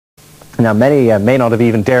Now, many may not have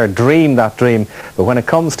even dared dream that dream, but when it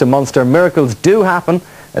comes to Munster, miracles do happen,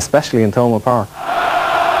 especially in Thomond Park.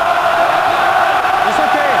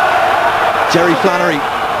 Jerry Flannery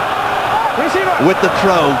with the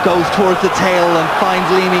throw, goes towards the tail and finds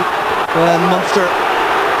Leamy. And Munster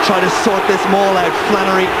try to sort this maul out.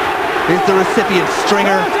 Flannery is the recipient,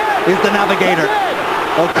 Stringer is the navigator.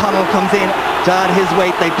 O'Connell comes in to add his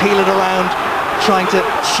weight. They peel it around, trying to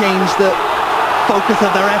change the focus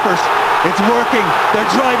of their effort. It's working,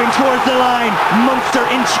 they're driving towards the line. Munster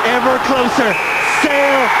inch ever closer.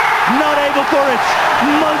 Sale not able for it.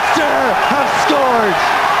 Munster have scored.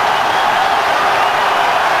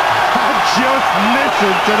 Just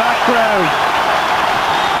listen to that crowd.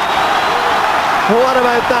 What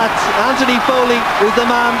about that? Anthony Foley is the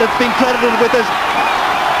man that's been credited with it.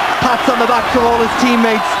 Pats on the back from all his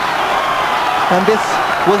teammates. And this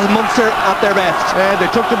was Munster at their best. They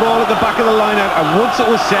took the ball at the back of the line out, and once it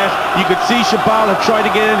was set, you could see Shabal had tried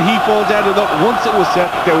to get in, he falls out of it. Once it was set,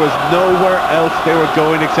 there was nowhere else they were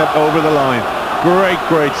going except over the line. Great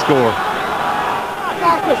score.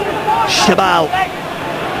 Shabal,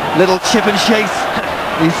 little chip and chase.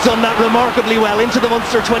 He's done that remarkably well into the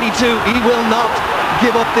Munster 22. He will not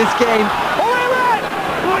give up this game.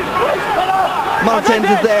 Martens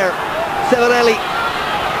is there. Severelli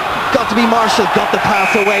got to be Marshall, got the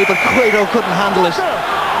pass away, but Cueto couldn't handle it.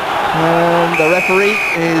 And the referee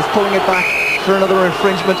is pulling it back for another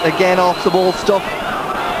infringement, again off the ball stuff.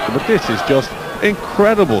 But this is just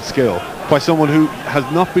incredible skill by someone who has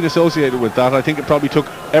not been associated with that. I think it probably took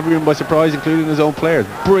everyone by surprise, including his own players.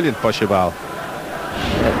 Brilliant by Shabal.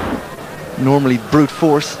 Normally brute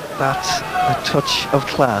force, that's a touch of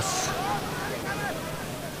class.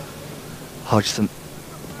 Hodgson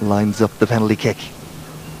lines up the penalty kick.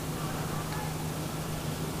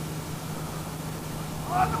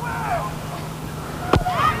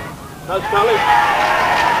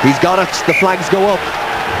 He's got it, the flags go up.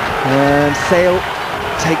 And Sale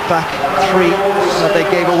take back 3 that they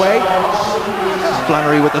gave away.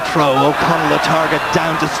 Flannery with the throw, O'Connell the target,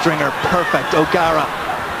 down to Stringer, perfect, O'Gara.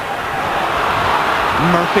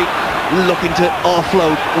 Murphy looking to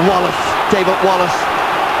offload, Wallace, David Wallace.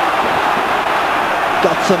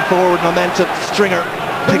 Got some forward momentum, Stringer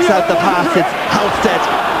picks out the pass, it's Halstead.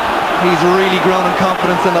 He's really grown in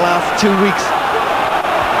confidence in the last 2 weeks.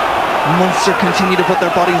 Munster continue to put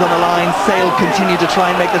their bodies on the line. Sale continue to try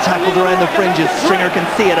and make the tackles around the fringes. Stringer can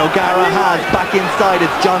see it, O'Gara has, back inside,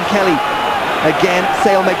 it's John Kelly. Again,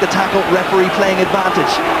 Sale make the tackle, referee playing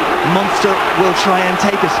advantage. Munster will try and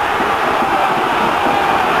take it.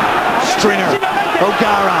 Stringer,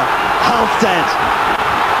 O'Gara, Halstead,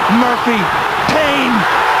 Murphy, Payne,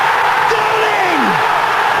 Dowling!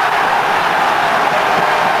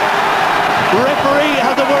 Referee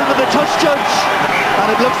has a word with the touch judge,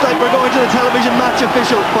 and it looks like we're going to the television match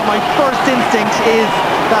official, but my first instinct is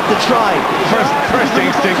that's a try. First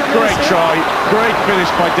instinct, great try, great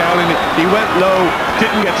finish by Dowling. He went low,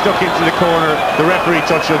 didn't get stuck into the corner. The referee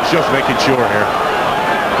touch judge just making sure here.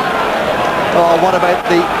 Oh, what about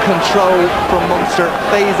the control from Munster,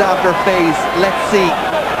 phase after phase? Let's see.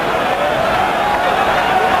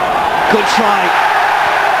 Good try.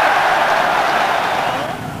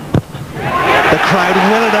 The crowd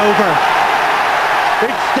will it over.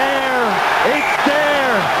 It's there, it's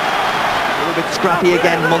there. A little bit scrappy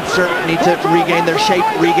again. Munster need to regain their shape,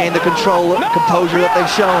 regain the control, composure that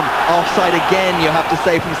they've shown. Offside again, you have to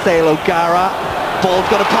say, from Sale. O'Gara. Ball's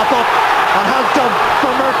going to pop up, and has done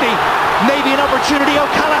for Murphy. Maybe an opportunity.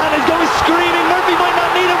 O'Callaghan is going screaming. Murphy might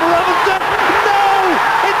not need him. Robinson. No!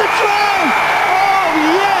 It's a try! Oh,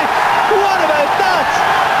 yes! What about that?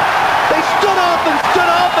 They stood off,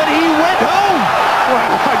 and he went home.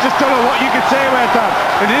 Well, I just don't know what you could say about that.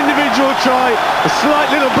 An individual try, a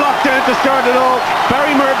slight little block down to start it all.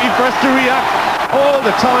 Barry Murphy first to react. All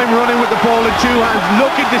the time running with the ball in 2 hands,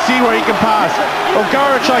 looking to see where he can pass.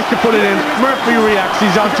 O'Gara tries to put it in, Murphy reacts,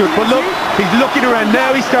 he's onto it, but look, he's looking around,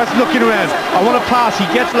 now he starts looking around. I want to pass, he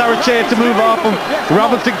gets Larachea to move off him,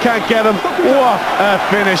 Robinson can't get him. What a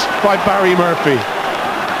finish by Barry Murphy.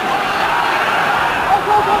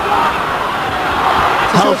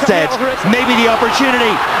 Halstead, maybe the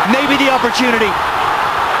opportunity,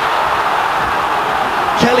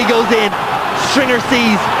 Kelly goes in, Stringer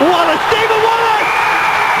sees, Wallace, David Wallace!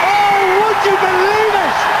 Oh, would you believe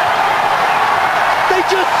it? They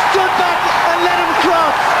just stood back and let him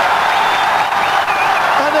cross.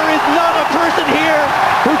 And there is not a person here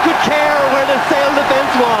who could care where the Sale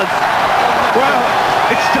defence was. Well,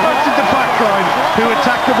 it starts at the back line, who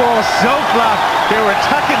attacked the ball so flat. They were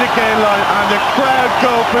attacking the gain line, and the crowd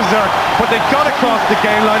go berserk. But they got across the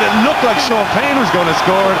gain line. It looked like Sean Payne was going to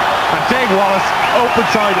score it. and Dave Wallace, open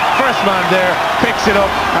side, first man there, picks it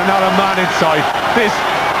up, and not a man inside. This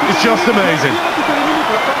is just amazing.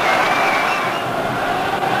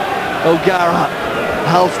 O'Gara,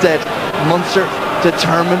 Halstead, Munster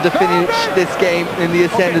determined to finish this game in the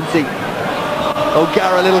ascendancy.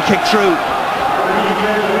 O'Gara, a little kick through.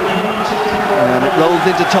 And it rolls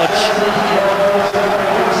into touch.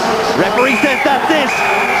 Referee says that's it.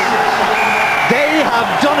 They have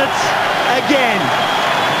done it again.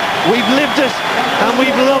 We've lived it and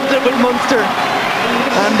we've loved it with Munster.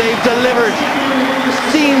 And they've delivered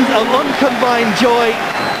scenes of uncombined joy.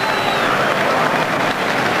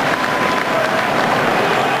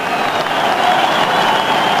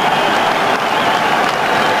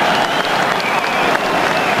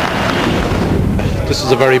 This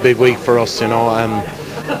is a very big week for us, you know.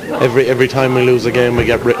 Every time we lose a game, we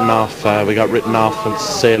get written off. We got written off and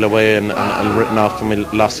Sale away, and written off when we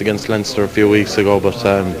lost against Leinster a few weeks ago. But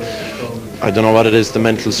I don't know what it is. The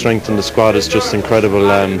mental strength in the squad is just incredible.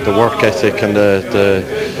 The work ethic and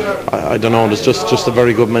I don't know. There's just a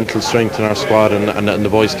very good mental strength in our squad, and the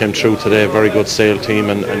boys came through today. A very good Sale team,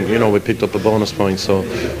 and you know, we picked up a bonus point, so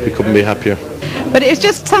we couldn't be happier. But it's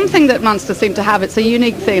just something that Munster seem to have. It's a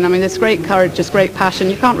unique thing. I mean, there's great courage, just great passion.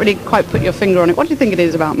 You can't really quite put your finger on it. What do you think it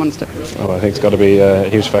is about Munster? Oh, I think it's got to be a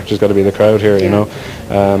huge factor. It's got to be the crowd here. You know,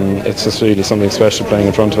 it's just really something special playing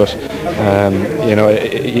in front of it. You know,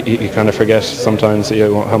 you kind of forget sometimes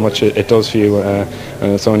how much it does for you,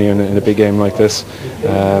 and it's only in a big game like this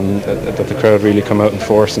that the crowd really come out in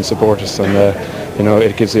force and support us, and you know,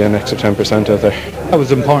 it gives you an extra 10% out there. It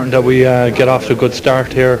was important that we get off to a good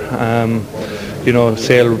start here. You know,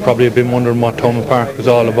 Sale would probably have been wondering what Thomond Park was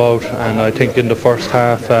all about, and I think in the first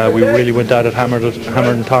half we really went at it hammered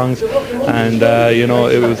and tongs, and you know,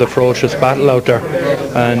 it was a ferocious battle out there,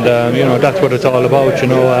 and you know, that's what it's all about. You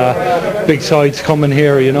know, big sides coming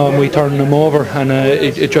here, you know, and we turn them over, and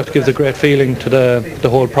it just gives a great feeling to the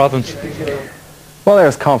whole province. Well,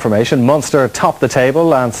 there's confirmation. Munster top the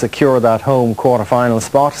table and secure that home quarter-final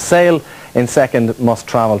spot. Sale in second must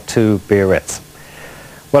travel to Biarritz.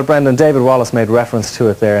 Well, Brendan, David Wallace made reference to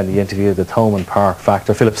it there in the interview, the Thomond Park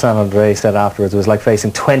factor. Philip St Andre said afterwards it was like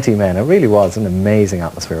facing 20 men. It really was an amazing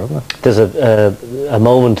atmosphere, wasn't it? There's a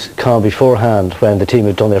moment calm beforehand when the team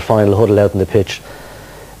had done their final huddle out on the pitch,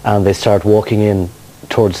 and they start walking in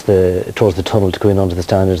towards the tunnel to go in onto the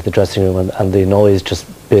stand into the dressing room, and the noise just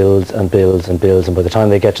builds and builds and builds, and by the time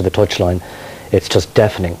they get to the touchline, it's just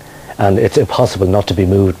deafening, and it's impossible not to be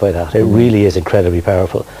moved by that. It really is incredibly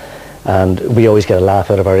powerful. And we always get a laugh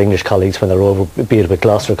out of our English colleagues when they're over, be it with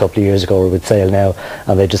Gloucester a couple of years ago or with Sale now,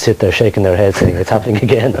 and they just sit there shaking their heads saying it's happening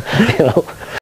again. You know.